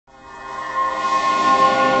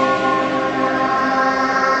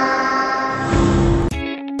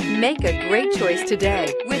Make a great choice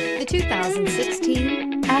today with the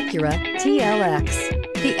 2016 Acura TLX.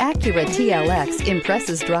 The Acura TLX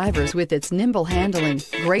impresses drivers with its nimble handling,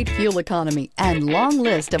 great fuel economy, and long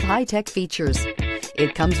list of high-tech features.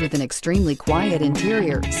 It comes with an extremely quiet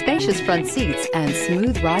interior, spacious front seats, and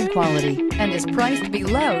smooth ride quality, and is priced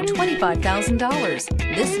below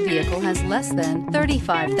 $25,000. This vehicle has less than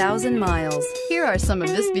 35,000 miles. Here are some of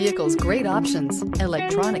this vehicle's great options: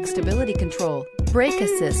 electronic stability control, brake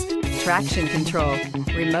assist, traction control,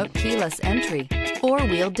 remote keyless entry,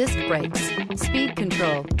 four-wheel disc brakes, speed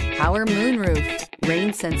control, power moonroof,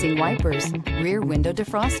 rain sensing wipers, rear window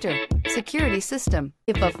defroster, security system.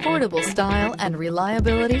 If affordable style and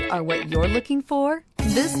reliability are what you're looking for,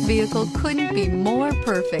 this vehicle couldn't be more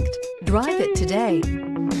perfect. Drive it today.